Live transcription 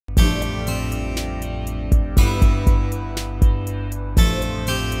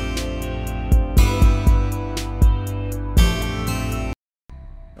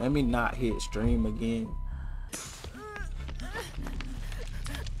Let me not hit stream again.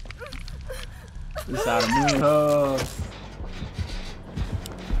 This out of me,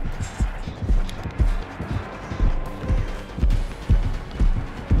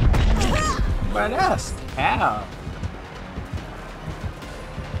 Bro, that's how.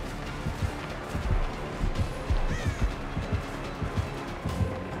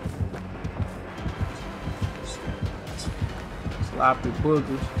 Sloppy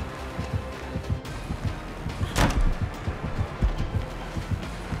boogers.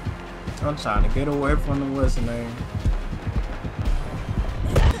 I'm trying to get away from the what's the name.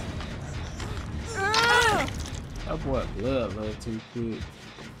 That boy blood a little too quick.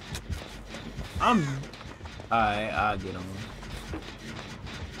 Alright, I'll get on.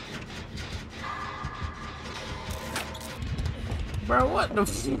 Bro, what the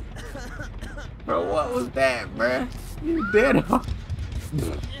f? Bro, what was that, bro? You dead, bro,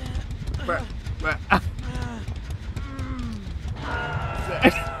 bro.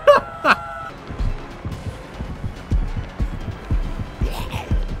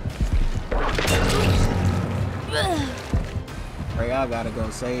 Bro, y'all gotta go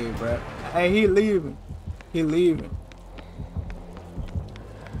save, bro. Hey, he leaving. He leaving.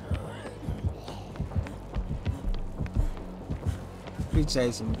 He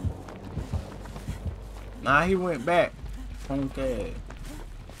chasing me. Nah, he went back. Okay.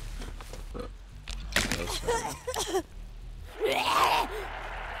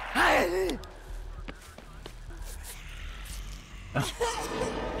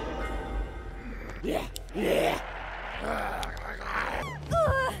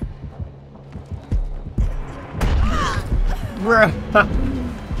 Bruh.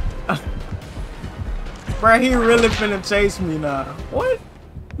 Bruh, he really finna chase me now. What?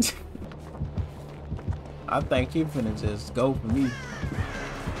 I think he finna just go for me.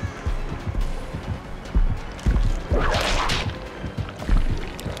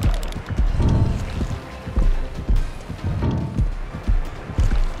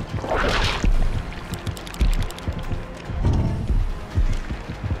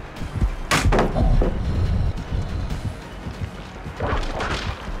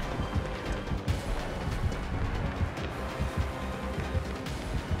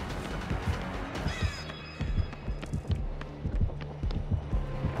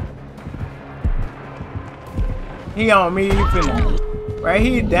 He on me, he finna. Right,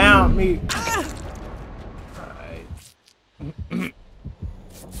 he down me. Alright.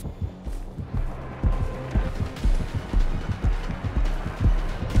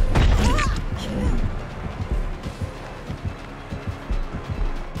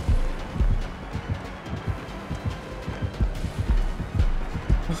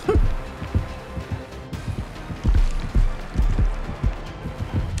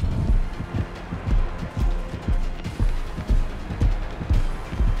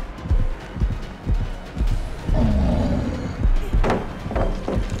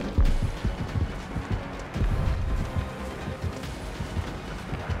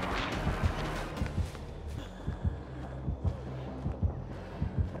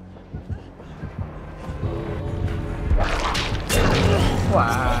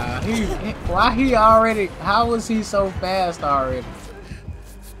 Wow, why he already? How was he so fast already?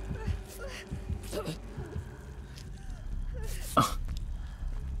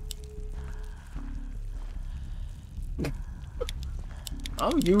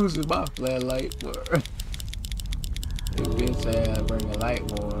 I'm using my flashlight for this bitch ass bring a light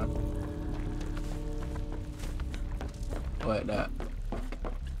on. What that?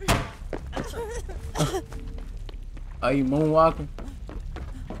 Are you moonwalking?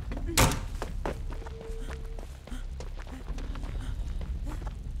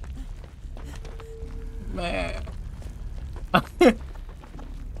 Man.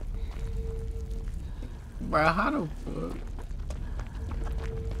 Bro, how the fuck?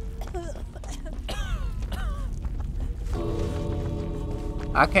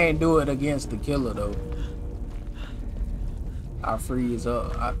 I can't do it against the killer though. I freeze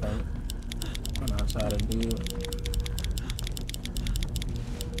up, I think, when I try to do it.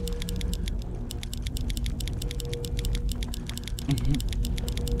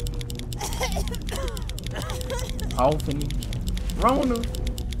 Often, Rona.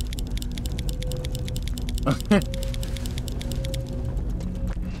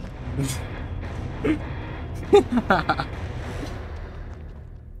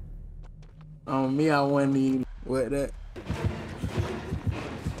 On me, I wouldn't even with that.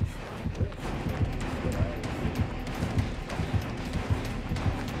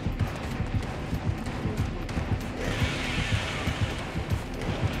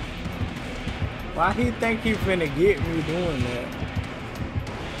 Why he think he finna get me doing that?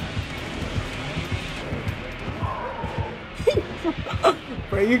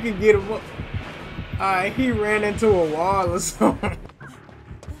 Bro, you can get him up. Alright, he ran into a wall or something.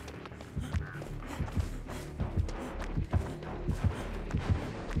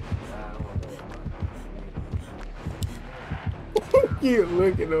 Keep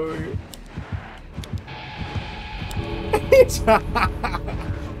looking over here.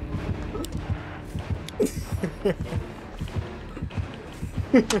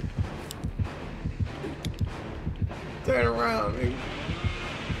 Turn around, nigga.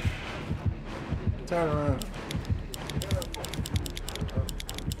 Turn around.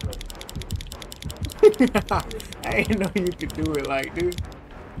 I ain't know you could do it like this.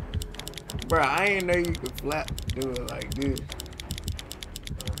 Bro, I ain't know you could do it like this.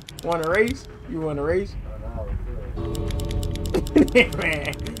 Want to race? You want to race?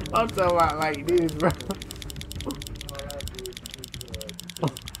 Man, I'm talking about like this, bro.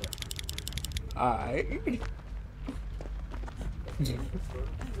 Alright.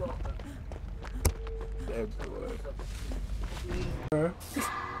 That boy.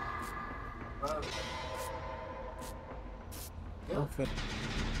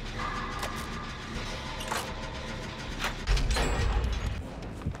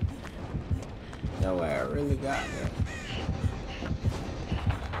 No way, I really got that.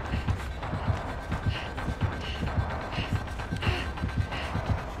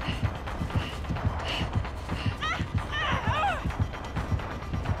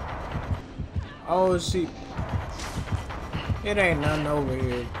 Oh shit. It ain't nothing over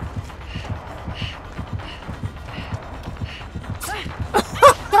here.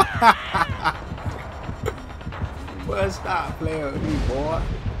 Boy, stop playing with me, boy.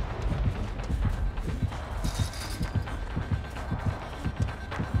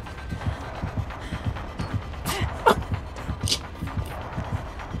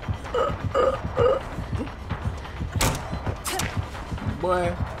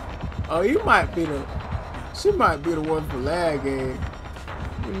 Boy. Oh, you might be the... She might be the one for lag game.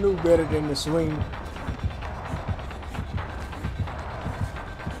 You knew better than to swing.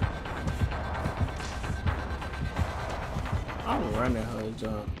 I'm running her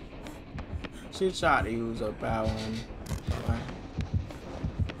jump. She tried to use her power on me.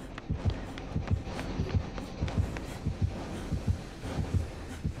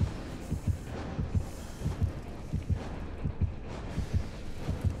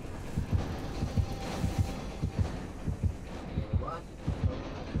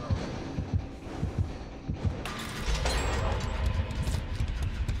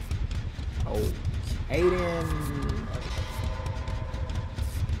 Aiden.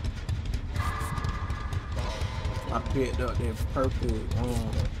 I picked up that purple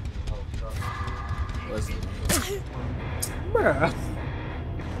what's it? Bruh.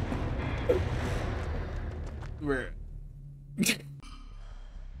 Bruh.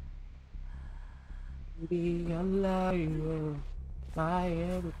 Be a liar, my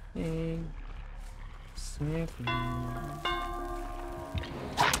everything.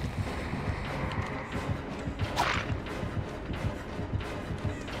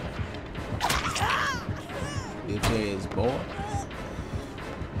 Bitch ass boy.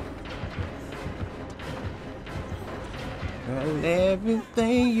 And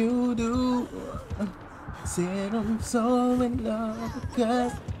everything you do, said I'm so in love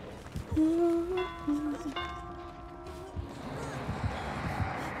because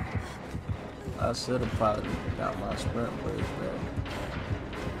I should have probably got my sprint break back.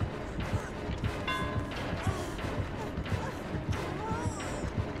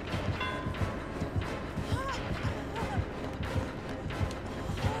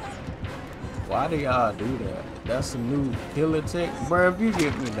 Why do y'all do that? That's a new killer tech. Bro, if you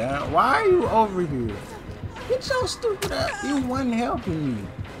get me down, why are you over here? Get your stupid ass. You wasn't helping me.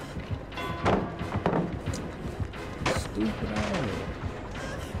 Stupid ass.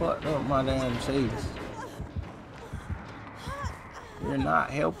 Fucked up my damn chase. You're not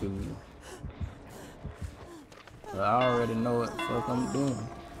helping me. But I already know what the fuck I'm doing.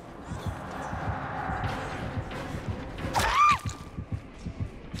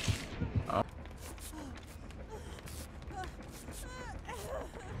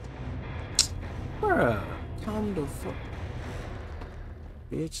 Bruh, come the fuck.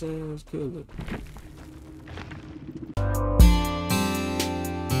 Bitch ass killer.